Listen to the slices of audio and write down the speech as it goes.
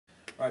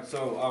All right,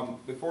 so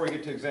before we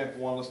get to example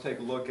one, let's take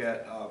a look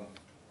at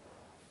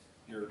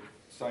your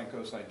sine,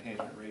 cosine,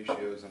 tangent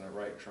ratios in a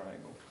right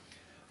triangle.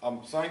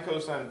 Sine,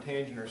 cosine, and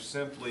tangent are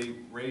simply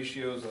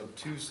ratios of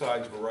two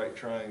sides of a right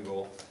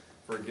triangle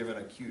for a given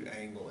acute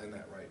angle in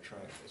that right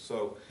triangle.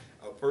 So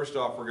first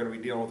off, we're going to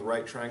be dealing with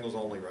right triangles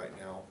only right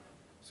now.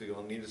 So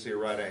you'll need to see a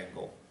right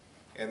angle.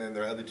 And then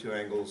there are other two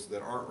angles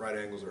that aren't right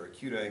angles or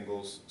acute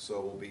angles,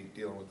 so we'll be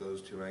dealing with those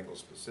two angles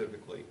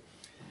specifically.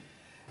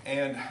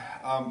 And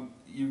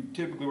you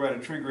typically write a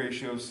trig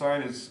ratio.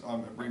 Sine is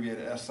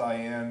abbreviated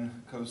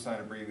SIN, cosine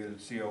abbreviated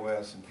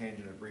COS, and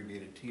tangent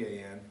abbreviated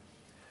TAN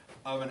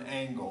of an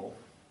angle,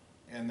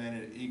 and then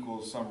it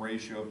equals some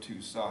ratio of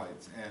two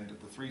sides. And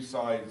the three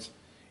sides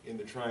in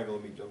the triangle,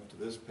 let me jump to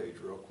this page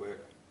real quick,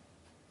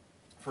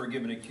 for a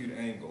given acute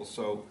angle.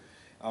 So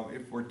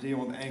if we're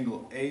dealing with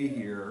angle A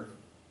here,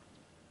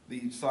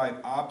 the side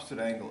opposite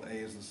angle A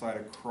is the side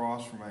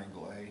across from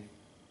angle A.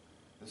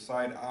 The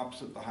side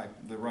opposite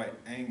the right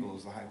angle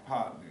is the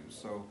hypotenuse.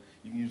 So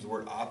you can use the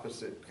word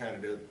opposite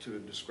kind of to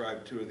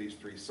describe two of these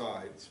three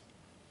sides.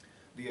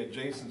 The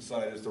adjacent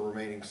side is the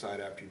remaining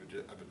side after you've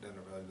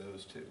identified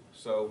those two.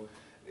 So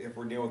if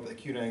we're dealing with the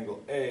acute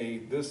angle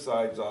A, this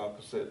side's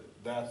opposite,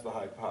 that's the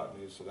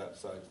hypotenuse, so that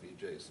side's the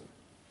adjacent.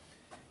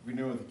 If we're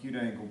dealing with acute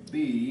angle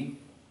B,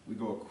 we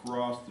go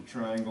across the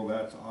triangle,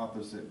 that's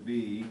opposite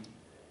B.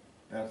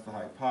 That's the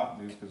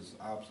hypotenuse because it's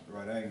opposite the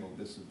right angle.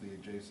 This is the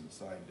adjacent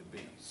side to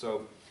B.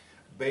 So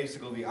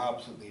basically the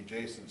opposite and the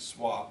adjacent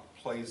swap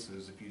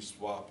places. If you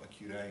swap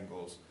acute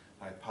angles,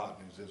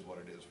 hypotenuse is what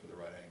it is for the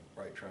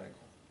right triangle.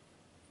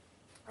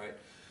 All right.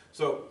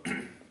 So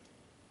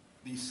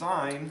the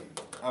sine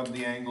of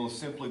the angle is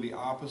simply the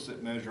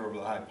opposite measure over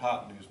the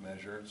hypotenuse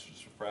measure. It's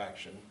just a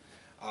fraction.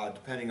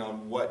 Depending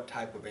on what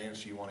type of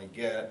answer you want to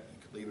get, you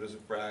could leave it as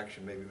a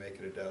fraction, maybe make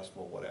it a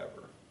decimal,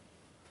 whatever.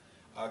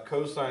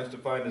 Cosine is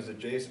defined as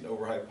adjacent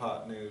over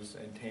hypotenuse,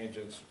 and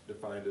tangents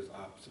defined as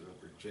opposite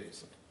over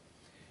adjacent.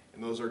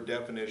 And those are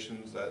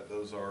definitions,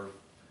 those are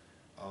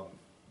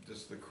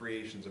just the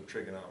creations of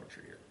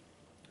trigonometry here.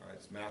 All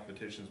right, so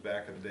mathematicians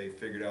back in the day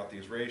figured out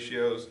these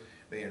ratios.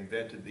 They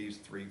invented these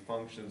three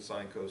functions,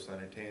 sine, cosine,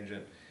 and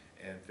tangent,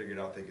 and figured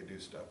out they could do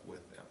stuff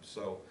with them.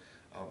 So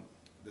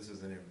this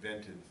is an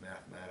invented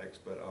mathematics,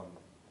 but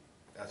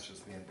that's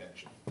just the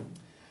invention.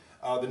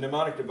 The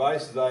mnemonic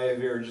devices I have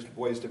here are just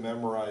ways to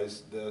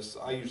memorize this.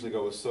 I usually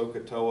go with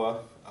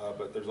SOHCAHTOA,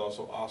 but there's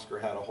also Oscar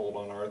Had a Hold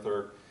on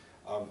Arthur.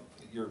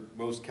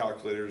 Most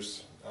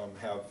calculators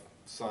have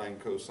sine,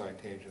 cosine,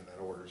 tangent in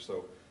that order.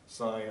 So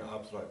sine,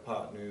 opposite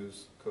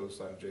hypotenuse,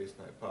 cosine, adjacent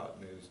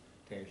hypotenuse,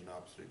 tangent,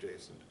 opposite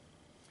adjacent.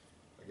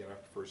 Again, I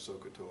prefer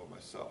SOHCAHTOA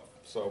myself.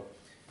 So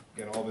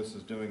again, all this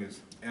is doing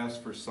is S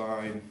for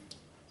sine,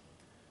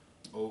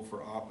 O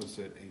for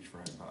opposite, H for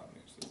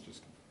hypotenuse. It's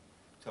just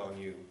telling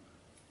you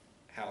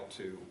how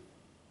to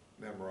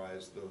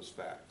memorize those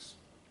facts.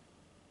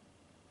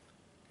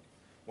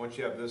 Once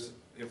you have this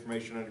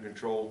information under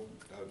control,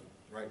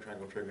 right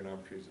triangle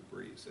trigonometry is a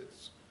breeze.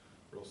 It's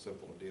real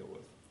simple to deal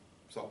with.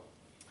 So,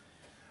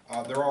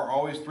 there are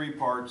always three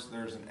parts.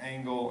 There's an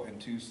angle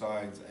and two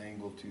sides,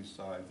 angle, two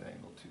sides,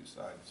 angle, two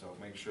sides. So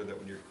make sure that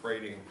when you're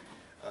creating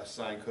a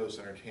sine,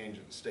 cosine, or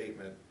tangent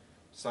statement,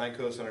 sine,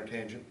 cosine, or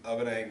tangent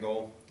of an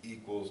angle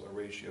equals a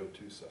ratio of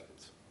two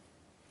sides.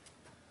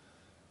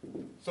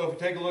 So if we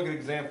take a look at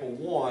example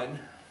one,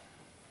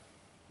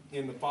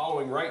 in the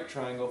following right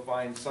triangle,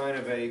 find sine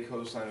of A,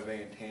 cosine of A,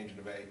 and tangent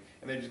of A.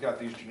 And they just got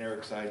these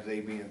generic sides, A,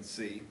 B, and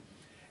C.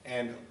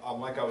 And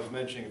like I was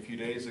mentioning a few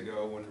days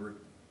ago when we were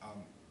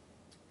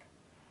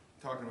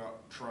talking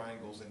about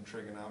triangles in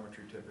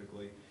trigonometry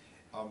typically,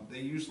 they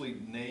usually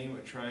name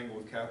a triangle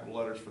with capital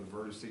letters for the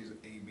vertices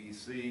A, B,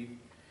 C,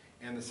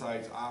 and the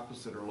sides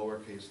opposite are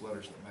lowercase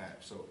letters that match.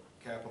 So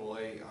capital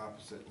A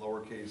opposite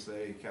lowercase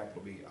a,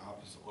 capital B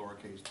opposite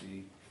lowercase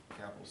b,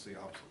 capital C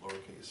opposite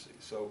lowercase c.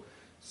 So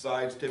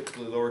sides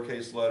typically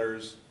lowercase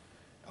letters,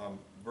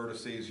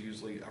 vertices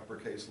usually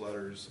uppercase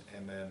letters,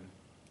 and then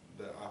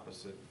the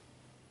opposite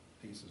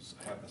pieces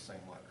have the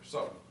same letter.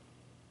 So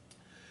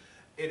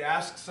it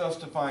asks us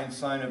to find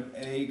sine of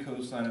A,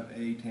 cosine of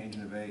A,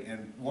 tangent of A,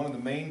 and one of the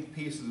main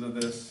pieces of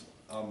this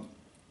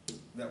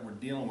that we're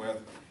dealing with,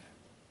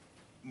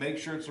 make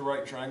sure it's a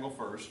right triangle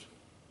first.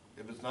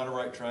 If it's not a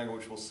right triangle,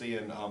 which we'll see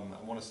in, I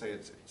want to say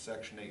it's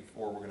section 8.4,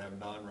 we're going to have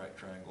non-right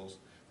triangles.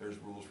 There's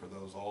rules for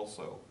those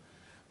also.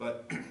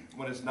 But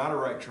when it's not a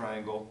right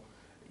triangle,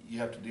 you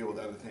have to deal with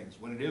other things.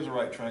 When it is a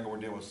right triangle, we're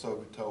dealing with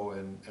SOHCAHTOA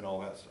and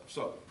all that stuff.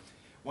 So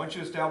once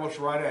you establish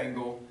a right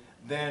angle,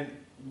 then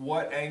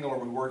what angle are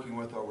we working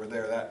with over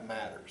there? That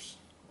matters.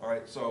 All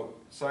right, so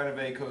sine of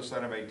A,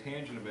 cosine of A,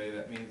 tangent of A,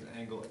 that means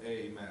angle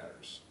A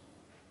matters.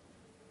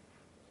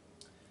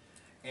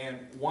 And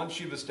once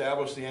you've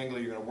established the angle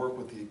you're going to work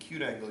with, the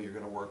acute angle you're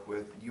going to work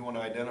with, you want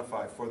to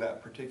identify for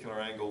that particular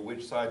angle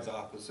which side's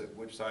opposite,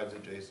 which side's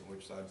adjacent,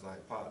 which side's the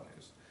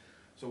hypotenuse.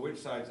 So which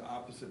side's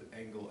opposite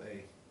angle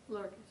A?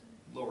 Lowercase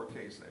a.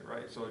 Lowercase a,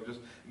 right? So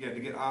just, again, to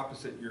get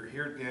opposite, you're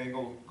here at the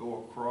angle,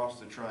 go across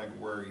the triangle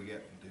where you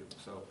get to.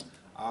 So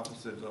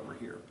opposite is over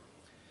here.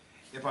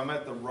 if I'm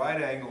at the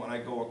right angle and I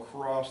go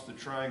across the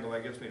triangle,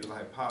 that gets me to the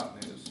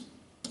hypotenuse.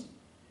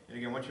 And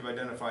again, once you've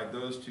identified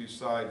those two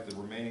sides, the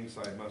remaining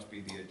side must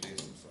be the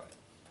adjacent side.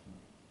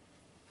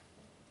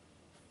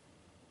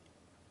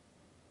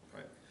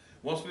 Right.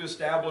 Once we've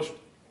established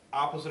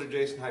opposite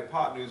adjacent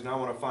hypotenuse, now I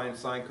want to find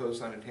sine,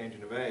 cosine, and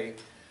tangent of A.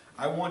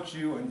 I want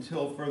you,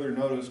 until further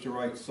notice, to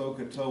write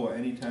SOHCAHTOA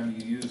anytime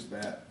you use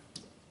that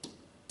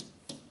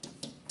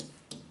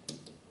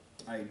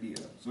idea.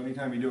 So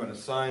anytime you're doing a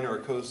sine or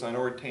a cosine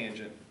or a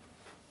tangent,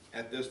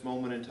 at this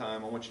moment in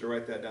time, I want you to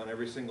write that down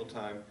every single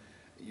time.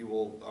 You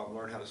will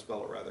learn how to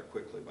spell it rather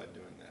quickly by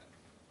doing that.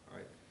 All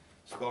right?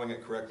 Spelling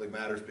it correctly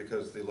matters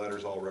because the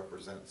letters all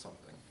represent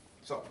something.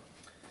 So,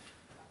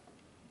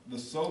 the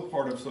SO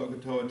part of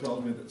SOHCAHTOA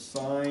tells me that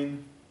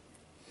sine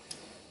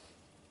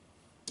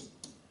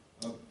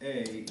of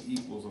A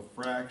equals a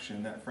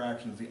fraction. That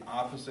fraction is the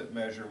opposite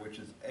measure, which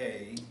is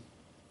A,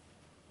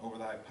 over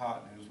the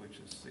hypotenuse, which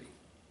is C.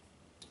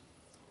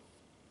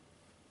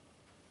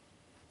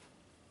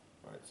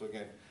 All right, so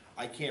again,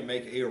 I can't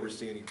make A over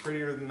C any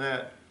prettier than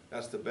that.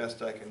 That's the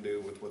best I can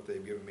do with what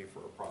they've given me for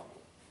a problem.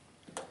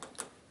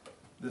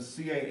 The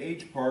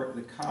CAH part,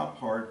 the CA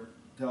part,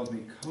 tells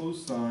me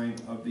cosine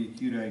of the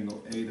acute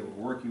angle A that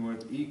we're working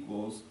with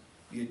equals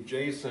the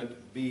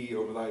adjacent B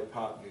over the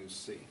hypotenuse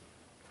C.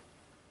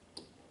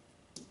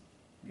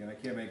 Again, I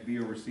can't make B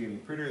over C any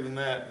prettier than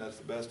that. That's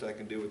the best I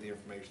can do with the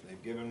information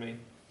they've given me.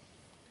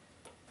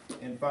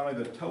 And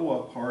finally, the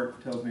TOA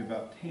part tells me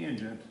about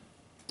tangent.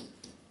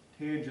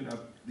 Tangent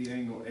of the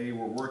angle A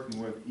we're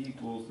working with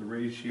equals the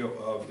ratio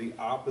of the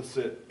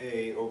opposite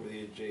A over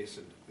the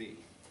adjacent B.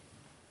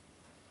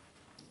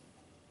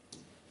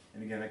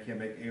 And again, I can't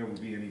make A over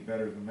B any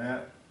better than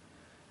that.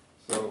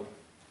 So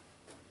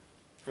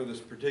for this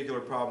particular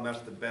problem,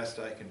 that's the best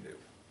I can do.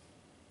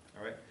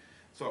 All right?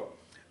 So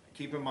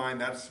keep in mind,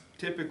 that's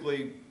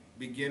typically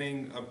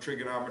beginning of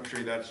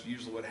trigonometry. That's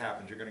usually what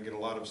happens. You're going to get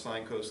a lot of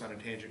sine, cosine,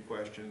 and tangent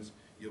questions.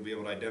 You'll be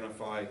able to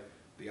identify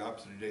the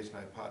opposite adjacent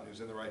hypotenuse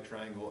in the right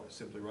triangle,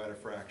 simply write a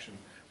fraction.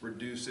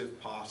 Reduce if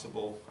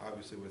possible.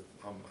 Obviously with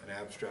an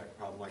abstract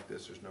problem like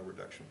this, there's no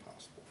reduction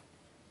possible.